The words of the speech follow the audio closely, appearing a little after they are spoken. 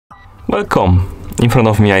Welcome! In front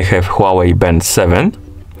of me I have Huawei Band 7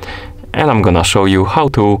 and I'm gonna show you how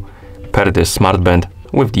to pair this smart band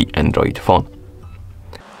with the Android phone.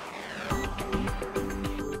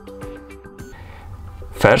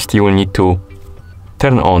 First you will need to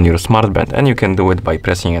turn on your smart band, and you can do it by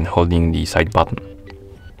pressing and holding the side button.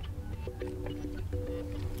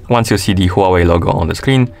 Once you see the Huawei logo on the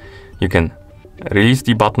screen, you can release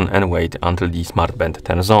the button and wait until the smart band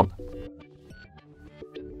turns on.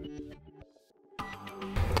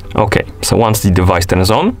 Okay, so once the device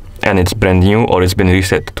turns on and it's brand new or it's been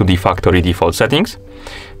reset to the factory default settings,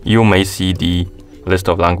 you may see the list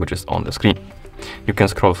of languages on the screen. You can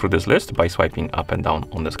scroll through this list by swiping up and down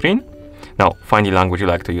on the screen. Now find the language you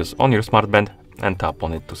like to use on your smart band and tap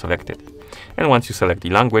on it to select it. And once you select the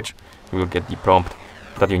language, you will get the prompt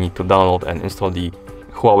that you need to download and install the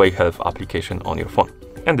Huawei Health application on your phone.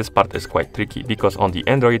 And this part is quite tricky because on the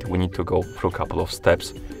Android we need to go through a couple of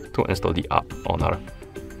steps to install the app on our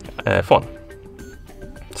phone.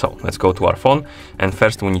 So let's go to our phone, and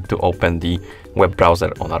first we need to open the web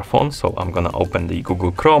browser on our phone. So I'm gonna open the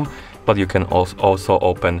Google Chrome, but you can also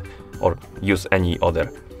open or use any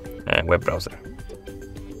other web browser.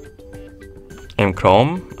 In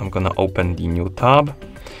Chrome, I'm gonna open the new tab,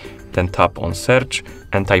 then tap on search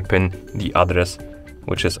and type in the address,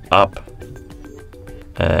 which is app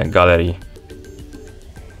gallery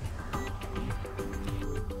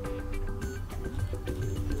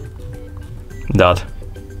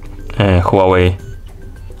Huawei.com.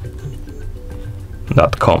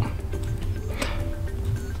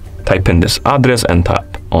 Type in this address and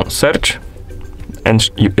tap on search, and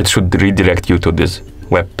it should redirect you to this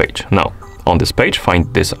web page. Now on this page,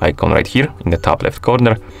 find this icon right here in the top left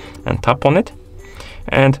corner and tap on it,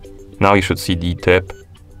 and now you should see the tab,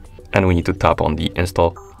 and we need to tap on the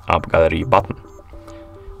install app gallery button.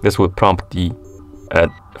 This will prompt the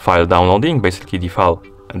file downloading. Basically the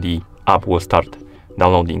app will start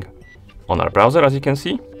downloading on our browser, as you can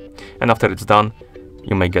see, and after it's done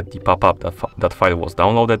you may get the pop-up that file was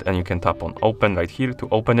downloaded, and you can tap on open right here to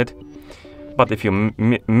open it. But if you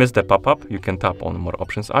miss the pop-up, you can tap on more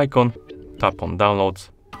options icon, tap on downloads,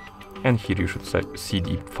 and here you should see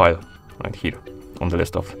the file right here on the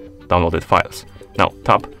list of downloaded files. Now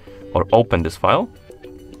tap or open this file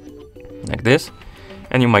like this,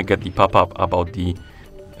 and you might get the pop-up about the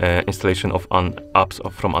installation of apps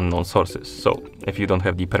from unknown sources. So if you don't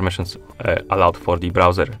have the permissions allowed for the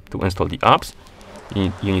browser to install the apps,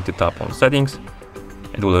 you need to tap on settings.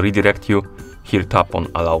 It will redirect you. Here tap on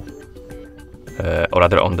allow, or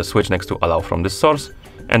rather on the switch next to allow from this source,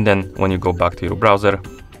 and then when you go back to your browser,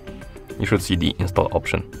 you should see the install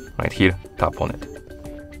option right here. Tap on it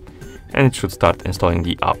and it should start installing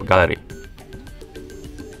the app gallery.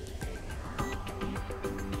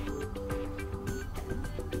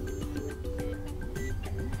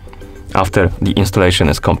 After the installation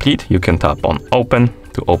is complete, you can tap on open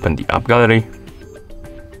to open the app gallery.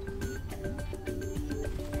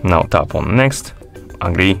 Now tap on next,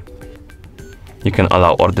 agree. You can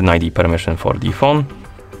allow or deny the permission for the phone.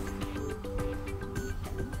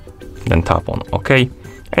 Then tap on OK,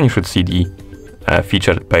 and you should see the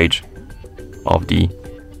featured page of the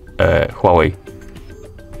Huawei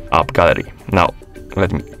app gallery. Now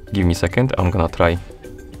give me a second. I'm gonna try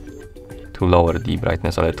to lower the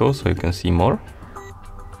brightness a little so you can see more,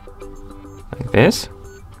 like this.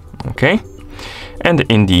 Okay, and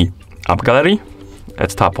in the app gallery,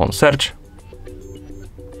 let's tap on search,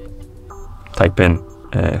 type in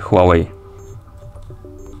Huawei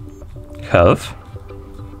Health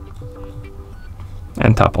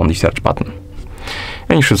and tap on the search button,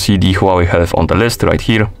 and you should see the Huawei Health on the list right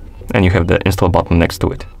here, and you have the install button next to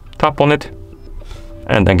it. Tap on it,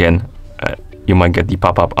 and again you might get the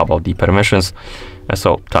pop-up about the permissions.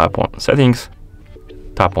 So tap on settings,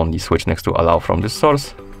 tap on the switch next to allow from this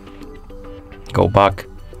source, go back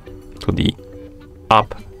to the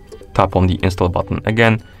app, tap on the install button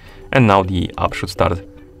again, and now the app should start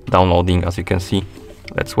downloading, as you can see.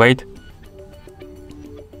 Let's wait.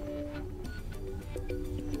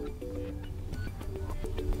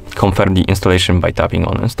 Confirm the installation by tapping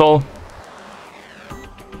on install.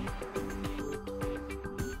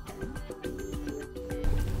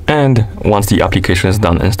 And once the application is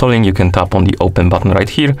done installing, you can tap on the open button right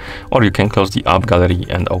here, or you can close the app gallery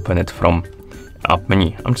and open it from app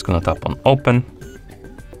menu. I'm just gonna tap on open.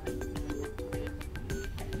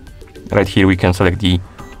 Right here we can select the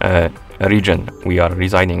region we are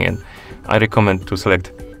residing in. I recommend to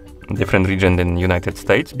select a different region than United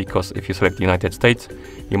States, because if you select the United States,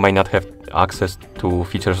 you might not have access to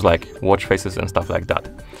features like watch faces and stuff like that.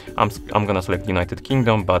 I'm gonna select United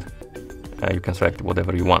Kingdom, but you can select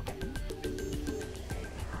whatever you want.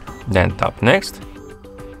 Then tap next.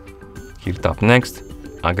 Here tap next,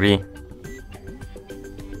 agree.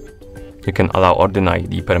 You can allow or deny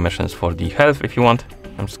the permissions for the health if you want.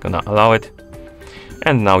 I'm just gonna allow it.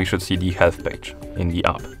 And now you should see the health page in the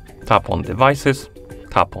app. Tap on devices,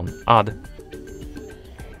 tap on add,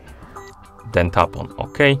 then tap on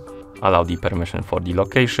OK, allow the permission for the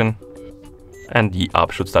location, and the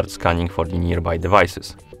app should start scanning for the nearby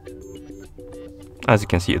devices. As you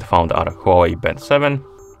can see, it found our Huawei Band 7.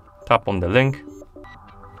 Tap on the link.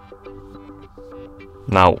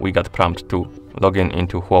 Now we got prompted to log in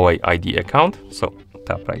into Huawei ID account. So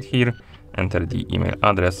tap right here, enter the email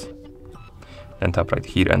address, then tap right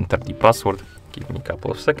here, enter the password. Give me a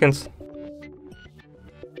couple of seconds.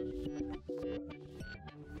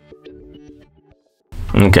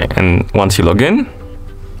 Okay, and once you log in,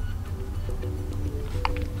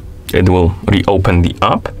 it will reopen the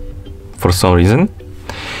app for some reason.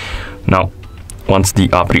 Now, once the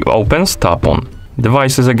app reopens, tap on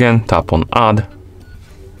devices again, tap on add,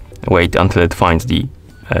 wait until it finds the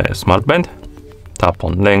smartband, tap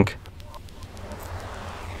on link,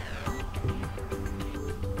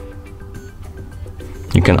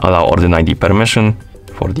 you can allow or deny the permission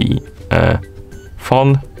for the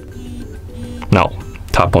phone. Now,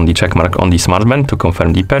 tap on the check mark on the smartband to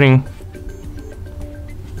confirm the pairing.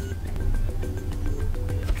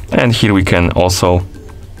 And here we can also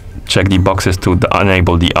check the boxes to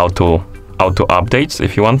enable the auto updates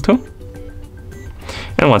if you want to.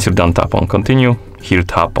 And once you're done, tap on continue. Here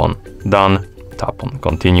tap on done, tap on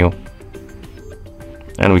continue.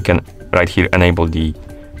 And we can right here enable the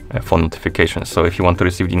phone notifications. So if you want to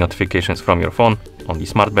receive the notifications from your phone on the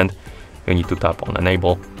smartband, you need to tap on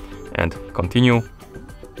enable and continue.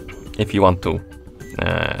 If you want to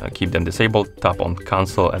keep them disabled, tap on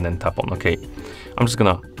cancel and then tap on OK. I'm just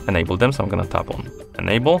gonna enable them, so I'm gonna tap on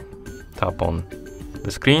enable, tap on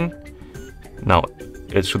the screen. Now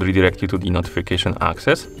it should redirect you to the notification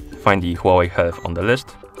access. Find the Huawei Health on the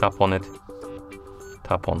list, tap on it,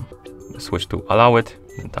 tap on the switch to allow it,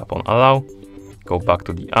 then tap on allow, go back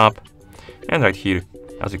to the app, and right here,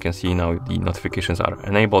 as you can see now, the notifications are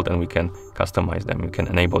enabled and we can customize them. You can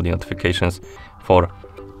enable the notifications for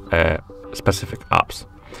specific apps.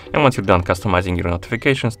 And once you're done customizing your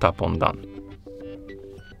notifications, tap on done.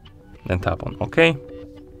 Then tap on OK.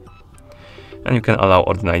 And you can allow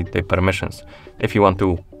or deny the permissions. If you want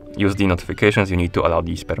to use the notifications, you need to allow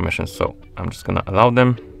these permissions. So I'm just gonna allow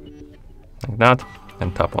them like that,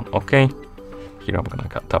 then tap on OK. Here I'm gonna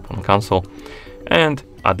tap on cancel. And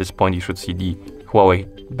at this point, you should see the Huawei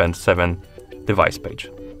Band 7 device page.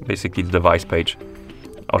 Basically the device page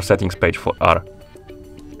or settings page for our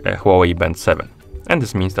Huawei Band 7. And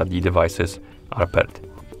this means that the devices are paired.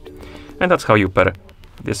 And that's how you pair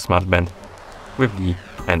this smartband with the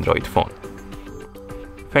Android phone.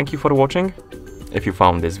 Thank you for watching. If you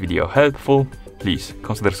found this video helpful, please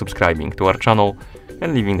consider subscribing to our channel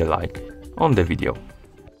and leaving a like on the video.